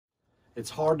It's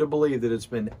hard to believe that it's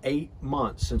been 8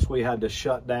 months since we had to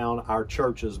shut down our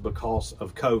churches because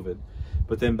of COVID.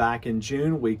 But then back in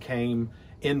June, we came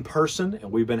in person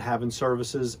and we've been having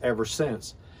services ever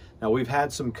since. Now, we've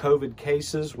had some COVID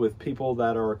cases with people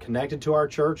that are connected to our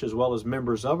church as well as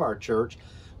members of our church.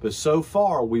 But so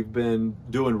far, we've been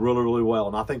doing really, really well.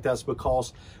 And I think that's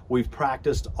because we've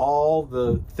practiced all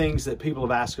the things that people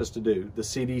have asked us to do, the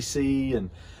CDC. And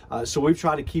so we've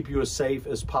tried to keep you as safe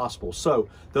as possible. So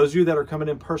those of you that are coming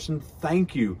in person,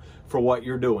 thank you for what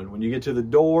you're doing. When you get to the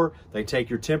door, they take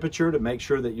your temperature to make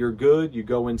sure that you're good. You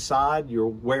go inside, you're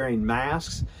wearing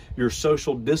masks, you're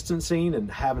social distancing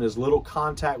and having as little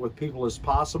contact with people as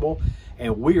possible.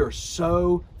 And we are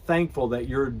so thankful that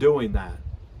you're doing that.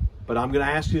 But I'm going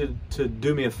to ask you to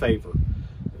do me a favor.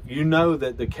 You know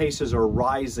that the cases are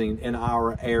rising in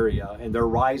our area and they're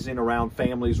rising around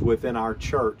families within our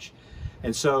church.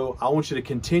 And so I want you to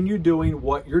continue doing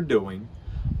what you're doing,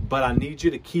 but I need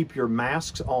you to keep your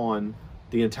masks on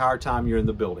the entire time you're in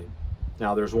the building.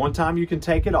 Now, there's one time you can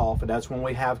take it off, and that's when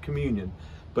we have communion.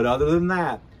 But other than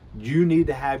that, you need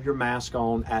to have your mask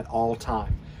on at all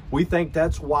time. We think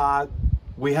that's why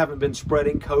we haven't been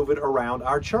spreading COVID around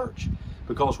our church,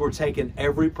 because we're taking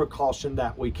every precaution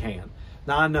that we can.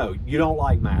 Now, I know you don't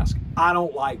like masks. I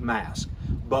don't like masks,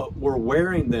 but we're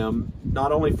wearing them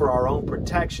not only for our own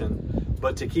protection,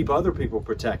 but to keep other people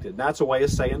protected. That's a way of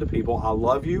saying to people, I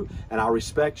love you and I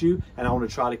respect you and I want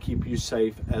to try to keep you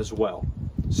safe as well.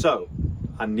 So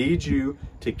I need you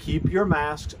to keep your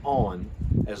masks on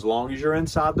as long as you're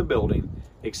inside the building,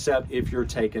 except if you're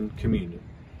taking communion.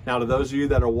 Now, to those of you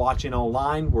that are watching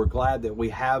online, we're glad that we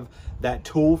have that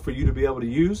tool for you to be able to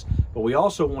use, but we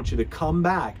also want you to come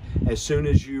back as soon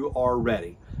as you are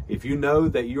ready. If you know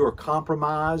that you are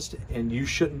compromised and you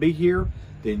shouldn't be here,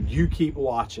 then you keep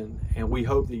watching, and we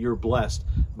hope that you're blessed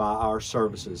by our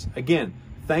services. Again,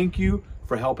 thank you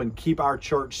for helping keep our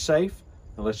church safe,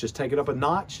 and let's just take it up a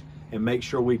notch and make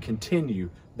sure we continue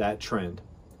that trend.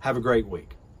 Have a great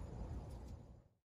week.